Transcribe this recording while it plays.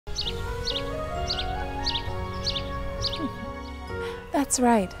That's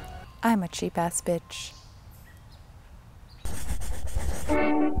right, I'm a cheap ass bitch.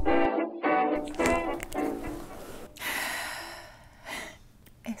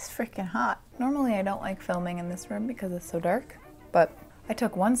 It's freaking hot. Normally I don't like filming in this room because it's so dark, but I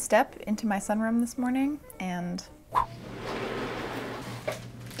took one step into my sunroom this morning and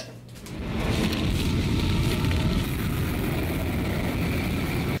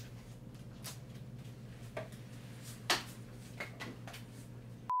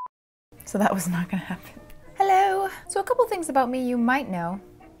so that was not gonna happen. Hello! So a couple things about me you might know,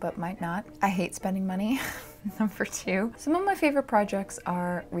 but might not. I hate spending money. Number 2, some of my favorite projects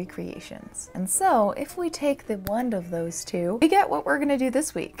are recreations. And so if we take the blend of those two, we get what we're gonna do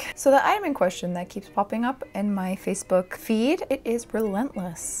this week. So the item in question that keeps popping up in my Facebook feed, it is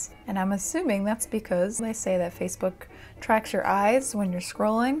relentless. And I'm assuming that's because they say that Facebook tracks your eyes when you're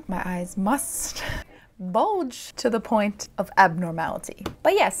scrolling. My eyes must bulge to the point of abnormality.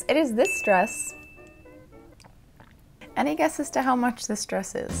 But yes, it is this dress. Any guess as to how much this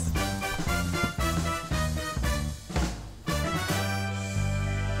dress is?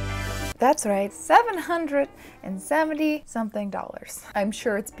 That's right, $770 something. I'm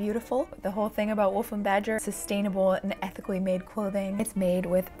sure it's beautiful. The whole thing about Wolf and Badger, sustainable and ethically made clothing. It's made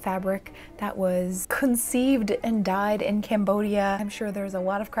with fabric that was conceived and dyed in Cambodia. I'm sure there's a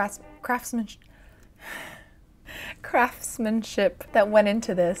lot of craftsmanship that went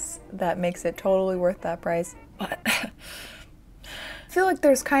into this that makes it totally worth that price. But I feel like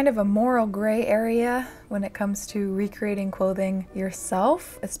there's kind of a moral gray area when it comes to recreating clothing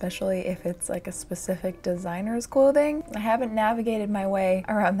yourself, especially if it's like a specific designer's clothing. I haven't navigated my way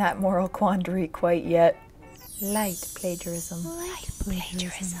around that moral quandary quite yet. Light plagiarism. Light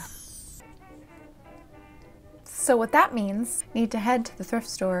plagiarism. So what that means, need to head to the thrift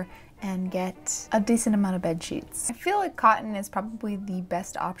store and get a decent amount of bed sheets. I feel like cotton is probably the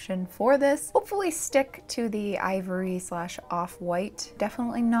best option for this. Hopefully stick to the ivory / off-white.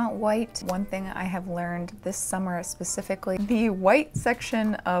 Definitely not white. One thing I have learned this summer specifically, the white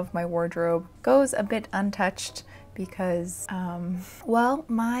section of my wardrobe goes a bit untouched because, well,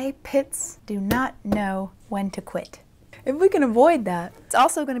 my pits do not know when to quit. If we can avoid that, it's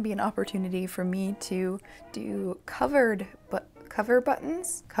also going to be an opportunity for me to do covered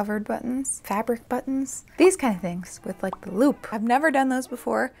buttons, fabric buttons, these kind of things with like the loop. I've never done those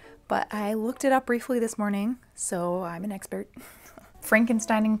before, but I looked it up briefly this morning, so I'm an expert.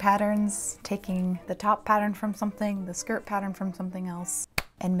 Frankensteining patterns, taking the top pattern from something, the skirt pattern from something else,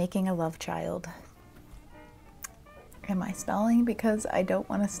 and making a love child. Am I stalling because I don't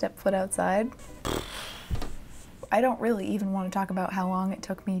want to step foot outside? I don't really even want to talk about how long it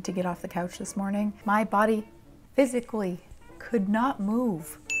took me to get off the couch this morning. My body physically could not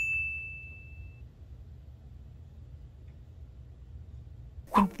move.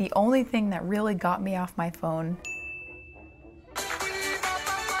 I think the only thing that really got me off my phone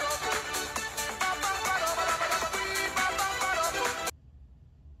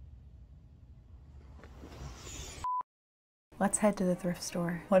Let's head to the thrift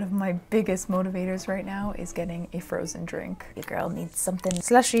store. One of my biggest motivators right now is getting a frozen drink. Your girl needs something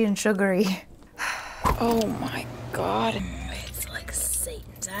slushy and sugary. Oh my God. It's like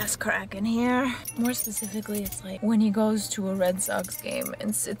Satan's ass crack in here. More specifically, it's like when he goes to a Red Sox game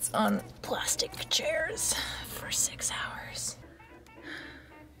and sits on plastic chairs for 6 hours.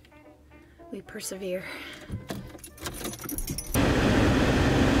 We persevere.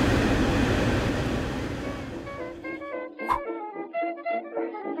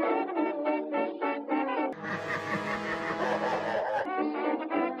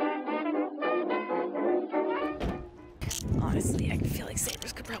 Honestly, I feel like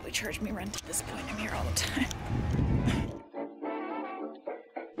Sabres could probably charge me rent at this point. I'm here all the time.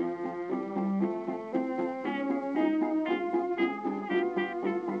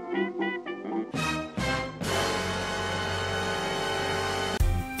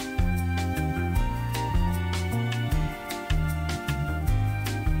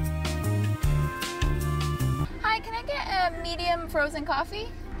 Hi, can I get a medium frozen coffee?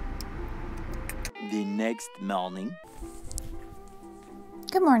 The next morning.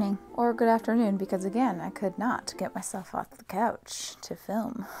 Good morning, or good afternoon, because again, I could not get myself off the couch to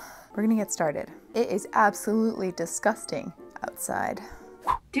film. We're gonna get started. It is absolutely disgusting outside.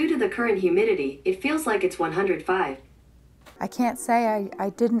 Due to the current humidity, it feels like it's 105. I can't say I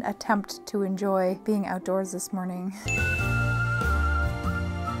didn't attempt to enjoy being outdoors this morning.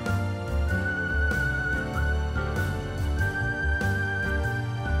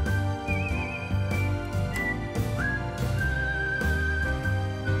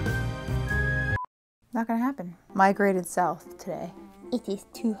 Not gonna happen. Migrated south today. It is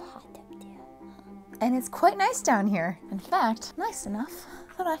too hot up there. And it's quite nice down here. In fact, nice enough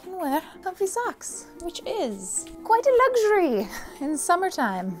that I can wear comfy socks, which is quite a luxury in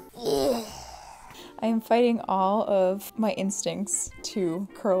summertime. Yeah. I am fighting all of my instincts to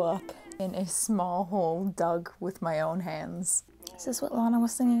curl up in a small hole dug with my own hands. Is this what Lana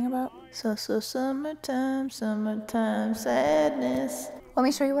was singing about? So summertime, summertime sadness. Let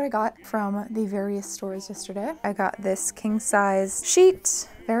me show you what I got from the various stores yesterday. I got this king size sheet,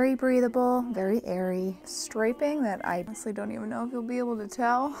 very breathable, very airy, striping that I honestly don't even know if you'll be able to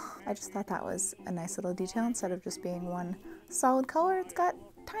tell. I just thought that was a nice little detail. Instead of just being one solid color, it's got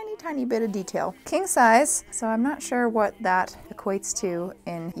tiny bit of detail. King size, so I'm not sure what that equates to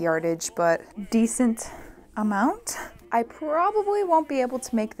in yardage, but decent amount. I probably won't be able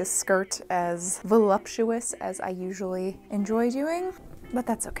to make this skirt as voluptuous as I usually enjoy doing, but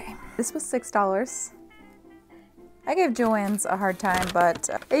that's okay. This was $6. I gave Joann's a hard time, but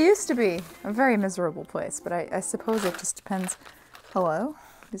it used to be a very miserable place, but I suppose it just depends. Hello?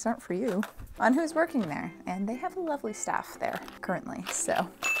 These aren't for you. On who's working there, and they have a lovely staff there currently, so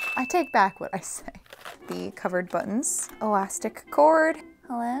I take back what I say. The covered buttons, elastic cord,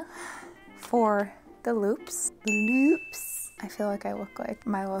 hello, for the loops. Loops. I feel like I look like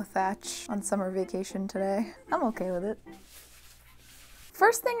Milo Thatch on summer vacation today. I'm okay with it.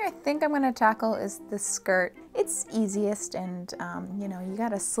 First thing I think I'm gonna tackle is the skirt. It's easiest and, you know, you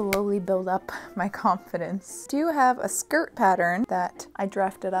gotta slowly build up my confidence. Do have a skirt pattern that I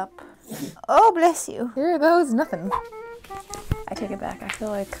drafted up. Oh, bless you. Here goes nothing. I take it back. I feel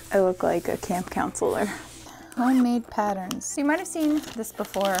like I look like a camp counselor. Homemade patterns. You might have seen this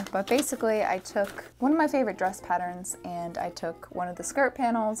before, but basically I took one of my favorite dress patterns and I took one of the skirt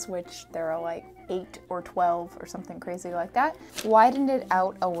panels, which there are like 8 or 12 or something crazy like that, widened it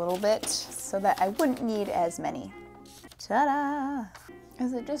out a little bit so that I wouldn't need as many. Ta-da!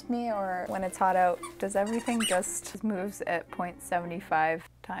 Is it just me, or when it's hot out, does everything just moves at 0.75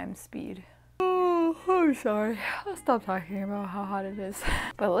 times speed? Oh, I'm sorry. I'll stop talking about how hot it is.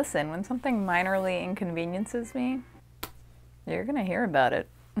 But listen, when something minorly inconveniences me, you're gonna hear about it.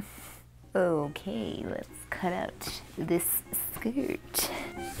 Okay, let's cut out this skirt.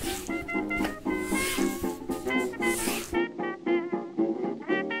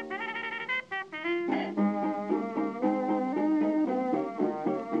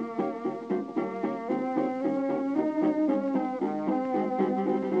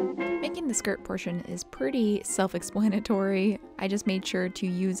 The skirt portion is pretty self-explanatory. I just made sure to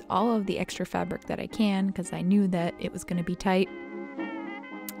use all of the extra fabric that I can because I knew that it was going to be tight.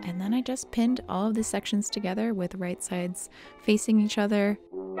 And then I just pinned all of the sections together with right sides facing each other.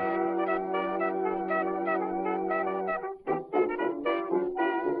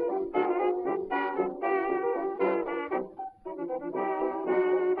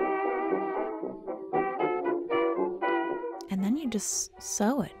 And then you just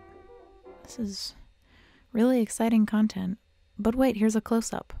sew it. This is really exciting content. But wait, here's a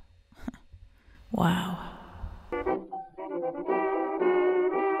close-up. Wow.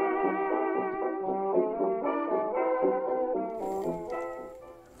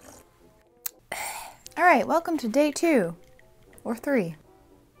 All right, welcome to day 2 or 3.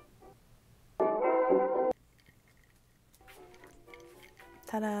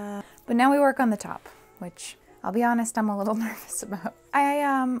 Ta-da! But now we work on the top, which I'll be honest, I'm a little nervous about.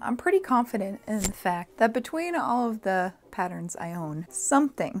 I'm pretty confident in the fact that between all of the patterns I own,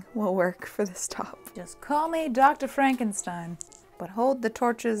 something will work for this top. Just call me Dr. Frankenstein, but hold the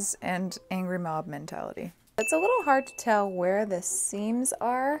torches and angry mob mentality. It's a little hard to tell where the seams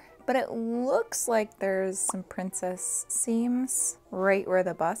are, but it looks like there's some princess seams right where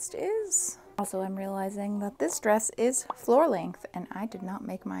the bust is. Also, I'm realizing that this dress is floor length, and I did not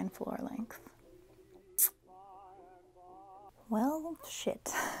make mine floor length. Well, shit.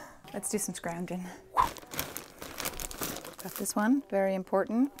 Let's do some scrounging. Got this one, very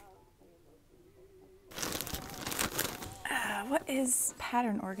important. What is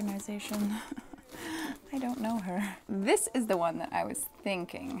pattern organization? I don't know her. This is the one that I was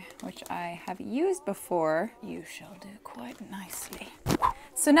thinking, which I have used before. You shall do quite nicely.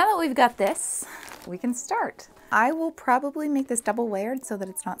 So now that we've got this, we can start. I will probably make this double layered so that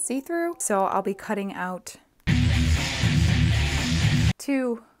it's not see-through. So I'll be cutting out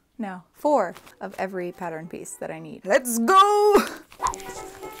 4 of every pattern piece that I need. Let's go!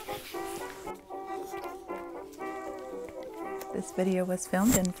 This video was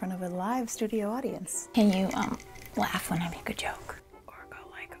filmed in front of a live studio audience. Can you laugh when I make a joke? Or go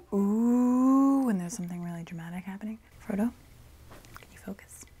like, ooh, when there's something really dramatic happening? Frodo, can you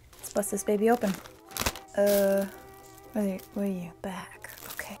focus? Let's bust this baby open. Wait, where are you? Back.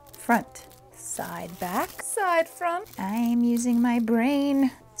 Okay. Front. Side, back. Side, front. I'm using my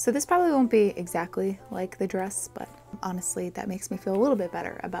brain. So this probably won't be exactly like the dress, but honestly, that makes me feel a little bit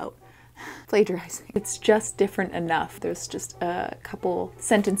better about plagiarizing. It's just different enough. There's just a couple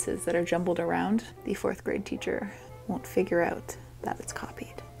sentences that are jumbled around. The 4th grade teacher won't figure out that it's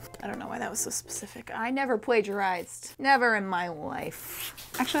copied. I don't know why that was so specific. I never plagiarized. Never in my life.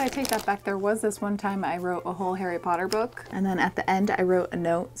 Actually, I take that back. There was this one time I wrote a whole Harry Potter book, and then at the end I wrote a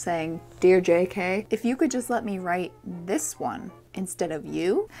note saying, "Dear JK, if you could just let me write this one instead of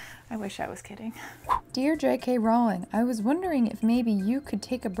you." I wish I was kidding. "Dear JK Rowling, I was wondering if maybe you could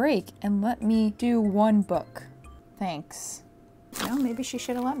take a break and let me do one book. Thanks." Well, maybe she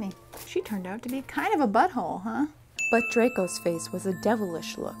should have let me. She turned out to be kind of a butthole, huh? But Draco's face was a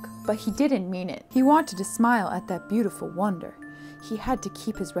devilish look, but he didn't mean it. He wanted to smile at that beautiful wonder. He had to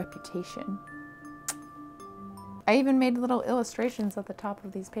keep his reputation. I even made little illustrations at the top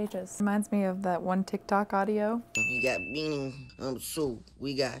of these pages. Reminds me of that one TikTok audio. We got beanie. Number 2,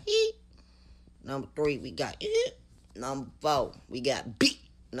 we got heat. Number 3, we got it. Number 4, we got beat.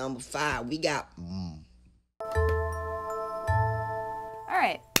 Number 5, we got All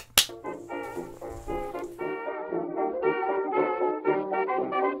right.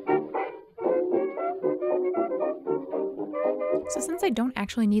 So since I don't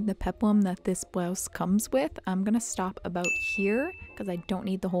actually need the peplum that this blouse comes with, I'm gonna stop about here because I don't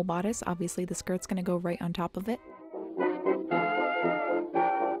need the whole bodice. Obviously the skirt's gonna go right on top of it.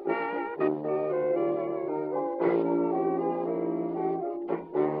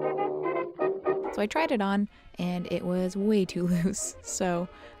 So I tried it on and it was way too loose. So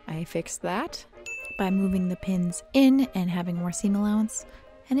I fixed that by moving the pins in and having more seam allowance,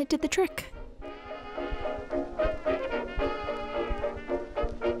 and it did the trick.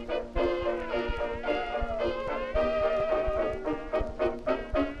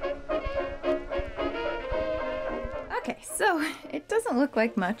 Okay, so it doesn't look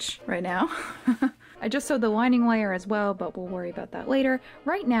like much right now. I just sewed the lining layer as well, but we'll worry about that later.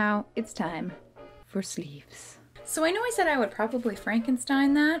 Right now, it's time for sleeves. So I know I said I would probably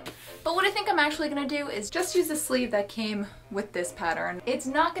Frankenstein that, but what I think I'm actually gonna do is just use the sleeve that came with this pattern. It's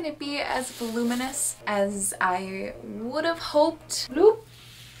not gonna be as voluminous as I would have hoped. Bloop.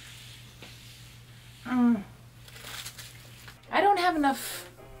 I don't have enough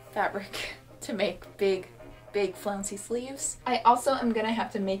fabric to make big flouncy sleeves. I also am gonna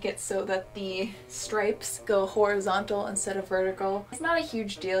have to make it so that the stripes go horizontal instead of vertical. It's not a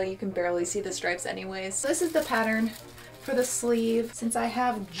huge deal, you can barely see the stripes anyways. So this is the pattern for the sleeve. Since I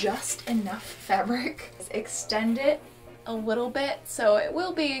have just enough fabric, extend it a little bit so it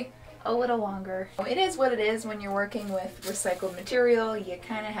will be a little longer. It is what it is when you're working with recycled material. You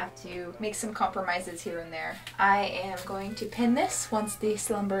kind of have to make some compromises here and there. I am going to pin this once the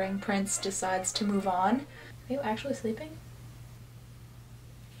slumbering prince decides to move on. Are you actually sleeping?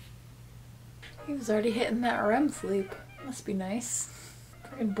 He was already hitting that REM sleep. Must be nice.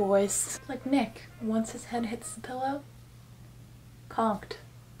 Friggin' boys. Like Nick, once his head hits the pillow, conked.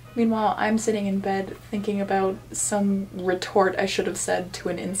 Meanwhile, I'm sitting in bed thinking about some retort I should have said to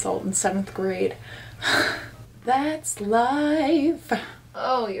an insult in 7th grade. That's life.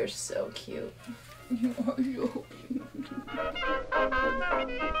 Oh, you're so cute. You are so cute.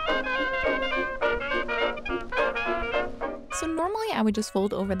 So normally I would just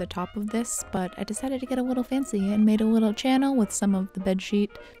fold over the top of this, but I decided to get a little fancy and made a little channel with some of the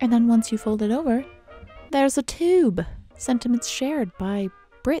bedsheet. And then once you fold it over, there's a tube. Sentiments shared by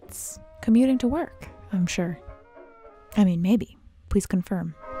Brits commuting to work, I'm sure. I mean, maybe. Please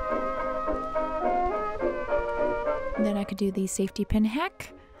confirm. And then I could do the safety pin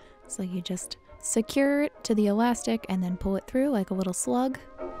hack. So you just secure it to the elastic and then pull it through like a little slug.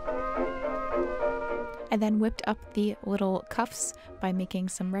 I then whipped up the little cuffs by making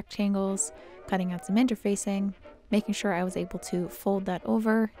some rectangles, cutting out some interfacing, making sure I was able to fold that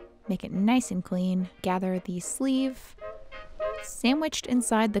over, make it nice and clean, gather the sleeve, sandwiched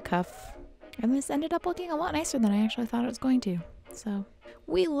inside the cuff, and this ended up looking a lot nicer than I actually thought it was going to. So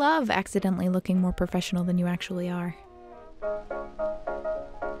we love accidentally looking more professional than you actually are.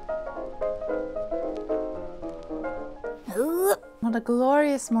 What a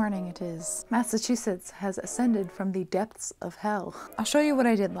glorious morning it is. Massachusetts has ascended from the depths of hell. I'll show you what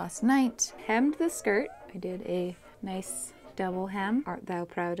I did last night. Hemmed the skirt. I did a nice double hem. Art thou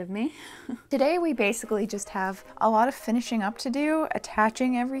proud of me? Today we basically just have a lot of finishing up to do,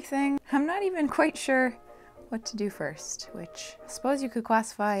 attaching everything. I'm not even quite sure what to do first, which I suppose you could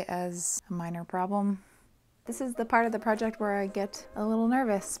classify as a minor problem. This is the part of the project where I get a little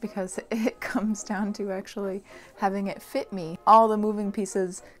nervous because it comes down to actually having it fit me. All the moving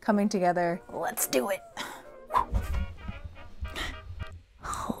pieces coming together. Let's do it.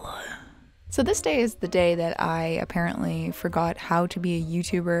 So this day is the day that I apparently forgot how to be a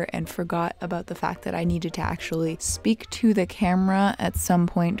YouTuber and forgot about the fact that I needed to actually speak to the camera at some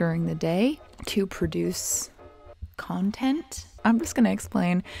point during the day to produce content. I'm just gonna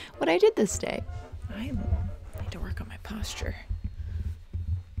explain what I did this day. I need to work on my posture.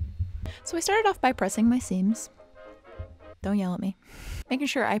 So I started off by pressing my seams. Don't yell at me. Making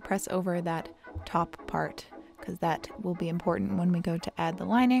sure I press over that top part, because that will be important when we go to add the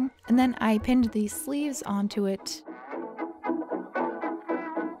lining. And then I pinned these sleeves onto it.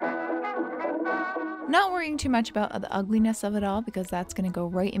 Not worrying too much about the ugliness of it all, because that's going to go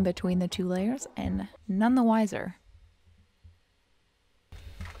right in between the two layers, and none the wiser.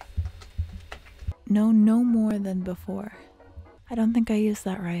 No more than before. I don't think I used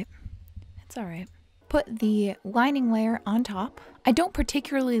that right. It's alright. Put the lining layer on top. I don't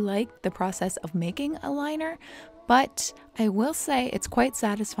particularly like the process of making a liner, but I will say it's quite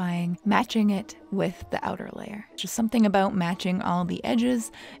satisfying matching it with the outer layer. Just something about matching all the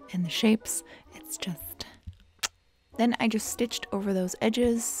edges and the shapes. It's just... Then I just stitched over those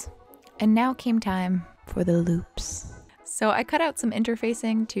edges, and now came time for the loops. So I cut out some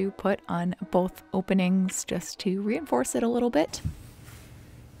interfacing to put on both openings just to reinforce it a little bit.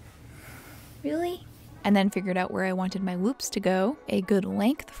 Really? And then figured out where I wanted my loops to go. A good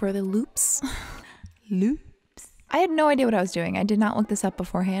length for the loops. Loops. I had no idea what I was doing. I did not look this up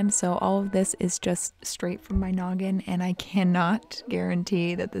beforehand, so all of this is just straight from my noggin, and I cannot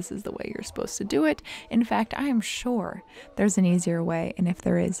guarantee that this is the way you're supposed to do it. In fact, I am sure there's an easier way, and if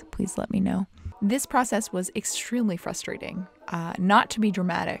there is, please let me know. This process was extremely frustrating. Not to be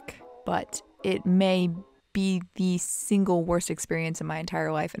dramatic, but it may be the single worst experience in my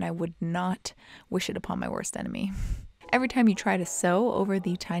entire life, and I would not wish it upon my worst enemy. Every time you try to sew over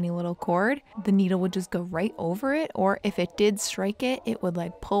the tiny little cord, the needle would just go right over it, or if it did strike it, it would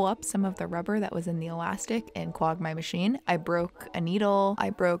like pull up some of the rubber that was in the elastic and clog my machine. I broke a needle. I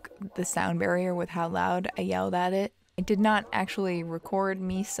broke the sound barrier with how loud I yelled at it. I did not actually record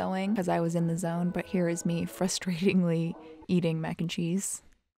me sewing because I was in the zone, but here is me frustratingly eating mac and cheese.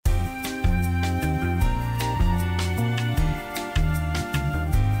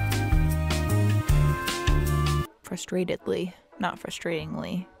 Frustratedly, not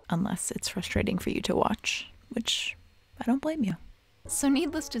frustratingly, unless it's frustrating for you to watch, which I don't blame you. So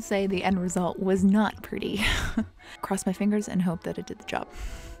needless to say, the end result was not pretty. Cross my fingers and hope that it did the job,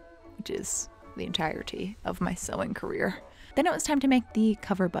 which is the entirety of my sewing career. Then it was time to make the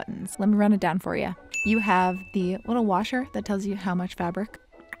cover buttons. Let me run it down for you. You have the little washer that tells you how much fabric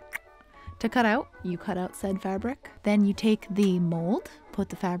to cut out. You cut out said fabric. Then you take the mold, put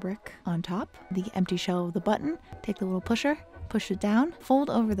the fabric on top, the empty shell of the button, take the little pusher, push it down, fold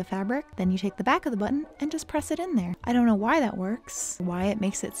over the fabric, then you take the back of the button and just press it in there. I don't know why that works, why it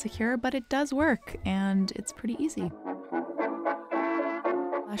makes it secure, but it does work, and it's pretty easy.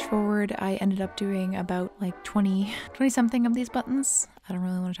 Flash forward, I ended up doing about like 20 something of these buttons. I don't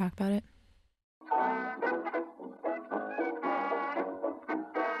really want to talk about it.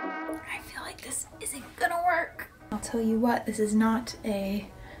 I feel like this isn't gonna work. I'll tell you what, this is not a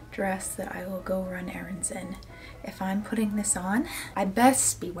dress that I will go run errands in. If I'm putting this on, I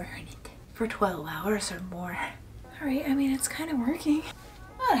best be wearing it for 12 hours or more. All right, I mean, it's kind of working.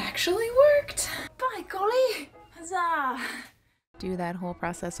 That actually worked. By golly, huzzah. Do that whole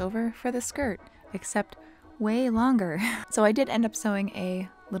process over for the skirt, except way longer. So I did end up sewing a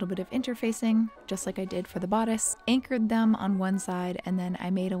little bit of interfacing, just like I did for the bodice, anchored them on one side, and then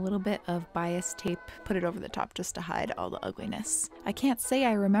I made a little bit of bias tape, put it over the top just to hide all the ugliness. I can't say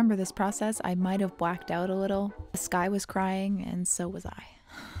I remember this process. I might have blacked out a little. The sky was crying, and so was I.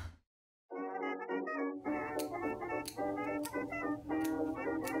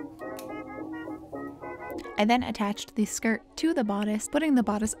 I then attached the skirt to the bodice, putting the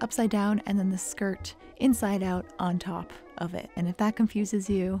bodice upside down and then the skirt inside out on top of it. And if that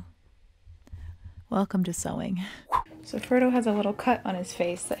confuses you, welcome to sewing. So Frodo has a little cut on his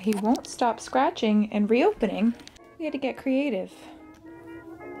face that he won't stop scratching and reopening. We had to get creative.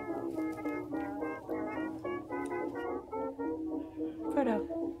 Frodo.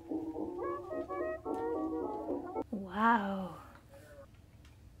 Wow.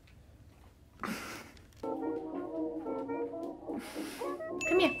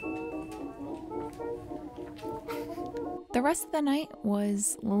 Come here. The rest of the night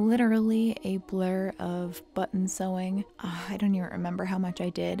was literally a blur of button sewing. I don't even remember how much I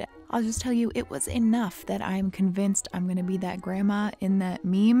did. I'll just tell you, it was enough that I'm convinced I'm gonna be that grandma in that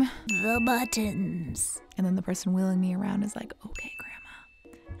meme. The buttons. And then the person wheeling me around is like, okay,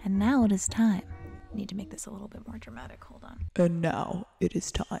 grandma. And now it is time. I need to make this a little bit more dramatic, hold on. And now it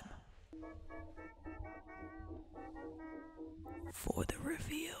is time for the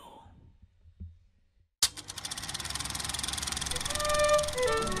reveal.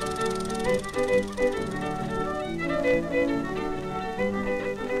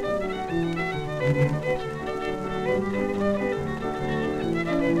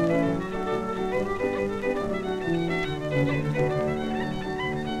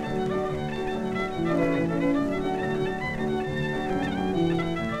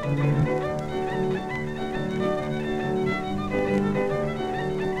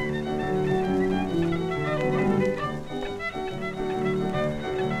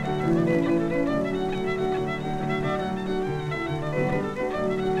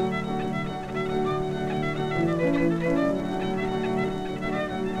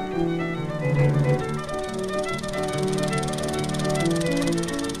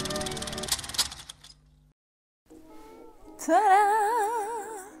 Ta-da!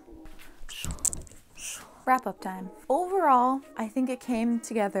 Wrap up time. Overall, I think it came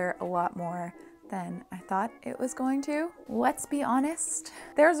together a lot more than I thought it was going to. Let's be honest.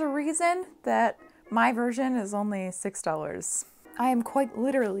 There's a reason that my version is only $6. I am quite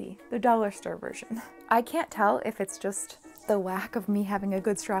literally the dollar store version. I can't tell if it's just the lack of me having a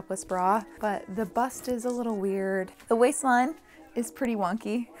good strapless bra, but the bust is a little weird. The waistline is pretty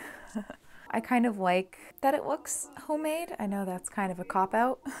wonky. I kind of like that it looks homemade. I know that's kind of a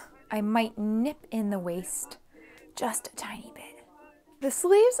cop-out. I might nip in the waist just a tiny bit. The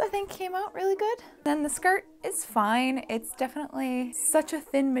sleeves I think came out really good. Then the skirt is fine. It's definitely such a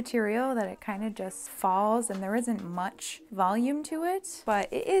thin material that it kind of just falls and there isn't much volume to it,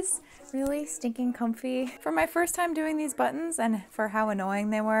 but it is really stinking comfy. For my first time doing these buttons and for how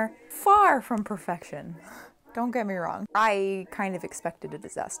annoying they were, far from perfection. Don't get me wrong, I kind of expected a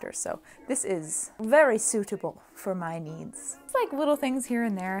disaster, so this is very suitable for my needs. It's like little things here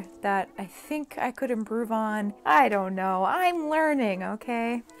and there that I think I could improve on. I don't know, I'm learning,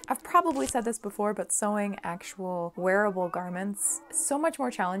 okay? I've probably said this before, but sewing actual wearable garments is so much more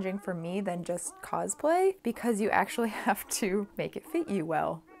challenging for me than just cosplay because you actually have to make it fit you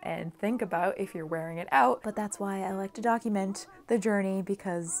well and think about if you're wearing it out. But that's why I like to document the journey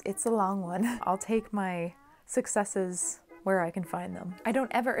because it's a long one. I'll take my successes where I can find them. I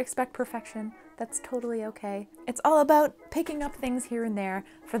don't ever expect perfection. That's totally okay. It's all about picking up things here and there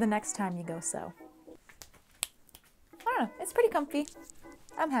for the next time you go sew. I don't know, it's pretty comfy.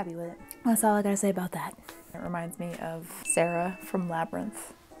 I'm happy with it. That's all I gotta say about that. It reminds me of Sarah from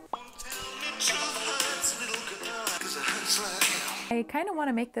Labyrinth. I kind of want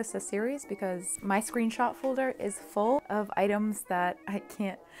to make this a series because my screenshot folder is full of items that I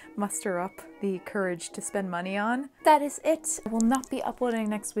can't muster up the courage to spend money on. That is it. I will not be uploading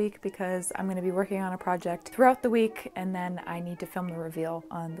next week because I'm going to be working on a project throughout the week and then I need to film the reveal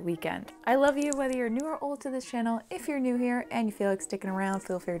on the weekend. I love you whether you're new or old to this channel. If you're new here and you feel like sticking around,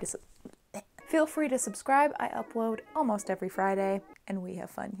 feel free to subscribe. I upload almost every Friday and we have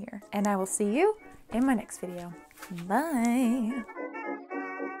fun here. And I will see you in my next video. Bye.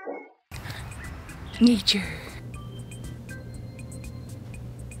 Nature.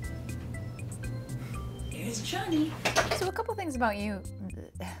 Here's Johnny. So a couple things about you.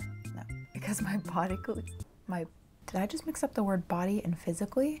 No, because my bodically, did I just mix up the word body and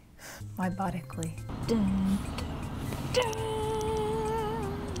physically? My bodically. Dun, dun,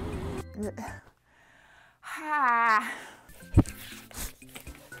 dun. Ha.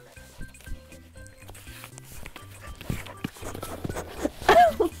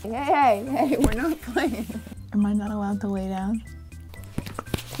 Hey, we're not playing. Am I not allowed to lay down?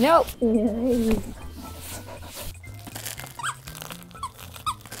 Nope.